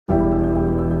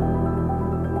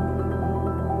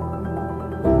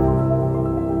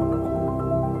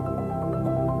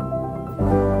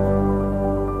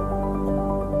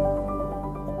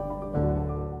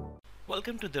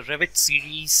Welcome to the Revit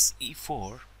Series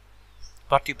E4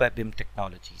 brought to you by BIM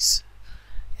Technologies.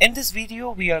 In this video,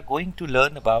 we are going to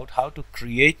learn about how to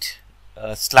create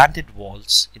slanted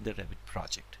walls in the Revit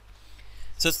project.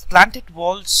 So slanted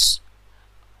walls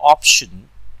option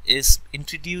is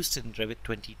introduced in Revit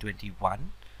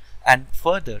 2021, and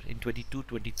further in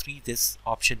 22-23 this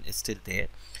option is still there.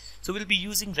 So we'll be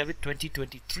using Revit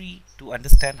 2023 to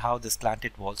understand how the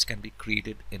slanted walls can be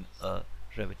created in a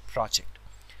Revit project.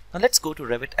 Now let's go to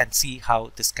Revit and see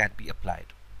how this can be applied.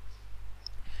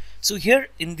 So here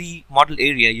in the model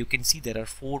area, you can see there are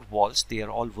 4 walls. They are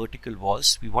all vertical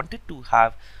walls. We wanted to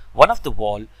have one of the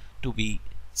wall to be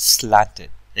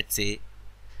slanted. Let's say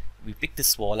we pick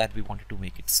this wall and we wanted to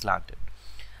make it slanted.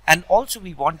 And also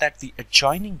we want that the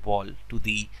adjoining wall to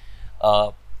the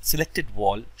selected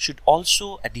wall should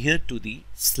also adhere to the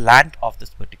slant of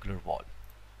this particular wall.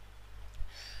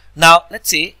 Now let's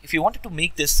say if you wanted to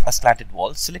make this a slanted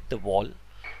wall, select the wall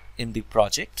in the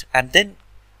project, and then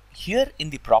here in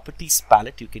the properties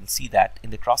palette you can see that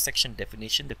in the cross-section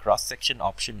definition the cross-section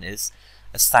option is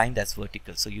assigned as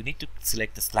vertical. So you need to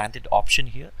select the slanted option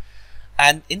here,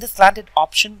 and in the slanted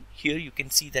option here you can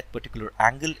see that particular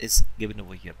angle is given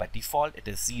over here. By default it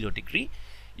is 0 degree.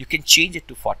 You can change it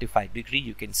to 45 degree.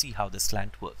 You can see how the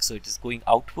slant works. So it is going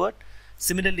outward.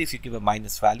 Similarly, if you give a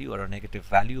minus value or a negative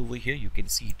value over here, you can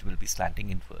see it will be slanting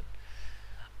inward.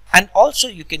 And also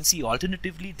you can see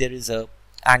alternatively there is a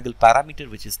angle parameter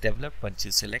which is developed once you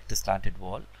select the slanted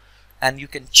wall, and you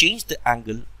can change the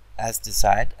angle as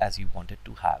desired as you wanted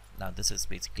to have. Now this is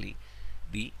basically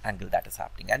the angle that is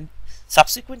happening, and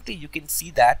subsequently you can see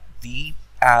that the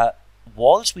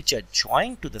walls which are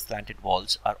joined to the slanted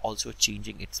walls are also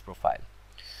changing its profile.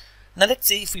 Now let's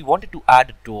say if we wanted to add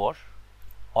a door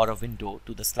or a window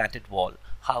to the slanted wall,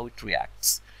 how it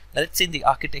reacts. Now let's say in the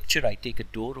architecture I take a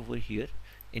door over here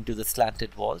into the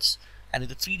slanted walls, and in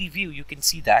the 3D view you can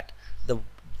see that the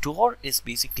door is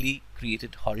basically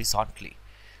created horizontally.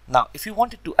 Now if you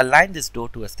wanted to align this door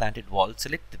to a slanted wall,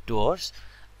 select the doors,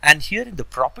 and here in the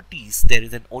properties there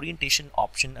is an orientation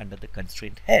option under the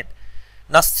constraint head.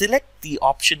 Now select the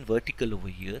option vertical over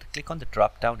here, click on the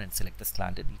drop down and select the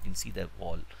slanted. You can see the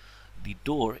wall, the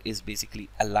door is basically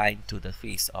aligned to the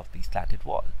face of the slanted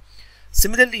wall.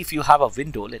 Similarly, if you have a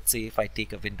window, let's say if I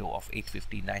take a window of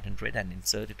 850-900 and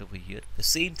insert it over here, the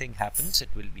same thing happens. It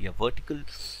will be a vertical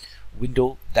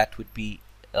window that would be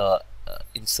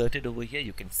inserted over here.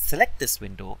 You can select this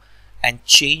window and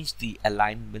change the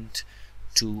alignment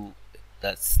to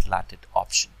the slanted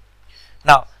option.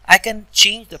 Now I can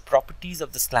change the properties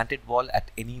of the slanted wall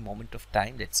at any moment of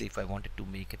time. Let's say if I wanted to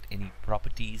make it any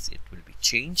properties, it will be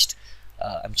changed.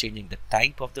 I'm changing the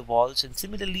type of the walls, and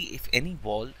similarly if any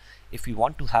wall, if you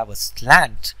want to have a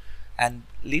slant, and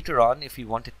later on if you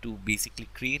wanted to basically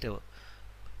create a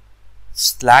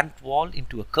slant wall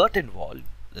into a curtain wall,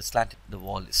 the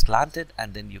wall is slanted,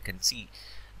 and then you can see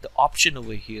the option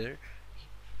over here,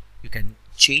 you can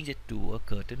change it to a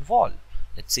curtain wall.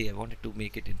 Let's say I wanted to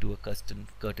make it into a custom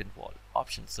curtain wall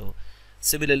option. So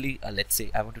similarly, let's say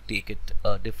I want to take it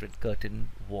a different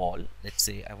curtain wall. Let's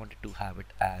say I wanted to have it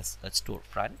as a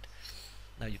storefront.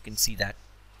 Now you can see that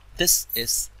this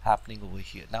is happening over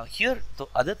here. Now here the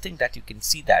other thing that you can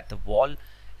see that the wall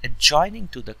adjoining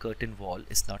to the curtain wall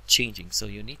is not changing. So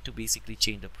you need to basically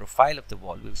change the profile of the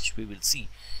wall, which we will see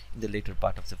in the later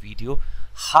part of the video.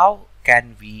 How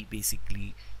can we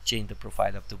basically change the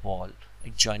profile of the wall,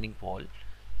 adjoining wall,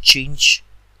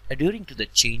 adhering to the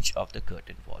change of the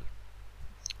curtain wall?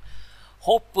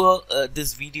 Hope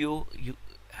this video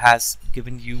has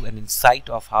given you an insight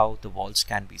of how the walls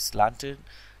can be slanted,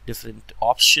 different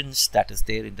options that is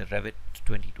there in the Revit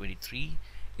 2023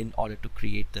 in order to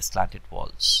create the slanted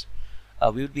walls.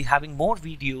 We will be having more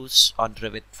videos on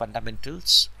Revit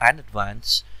fundamentals and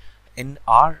advanced in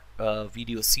our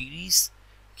video series.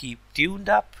 Keep tuned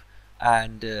up,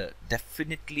 and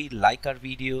definitely like our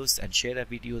videos and share our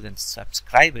videos and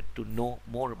subscribe it to know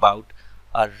more about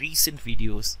our recent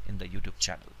videos in the YouTube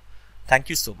channel. Thank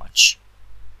you so much.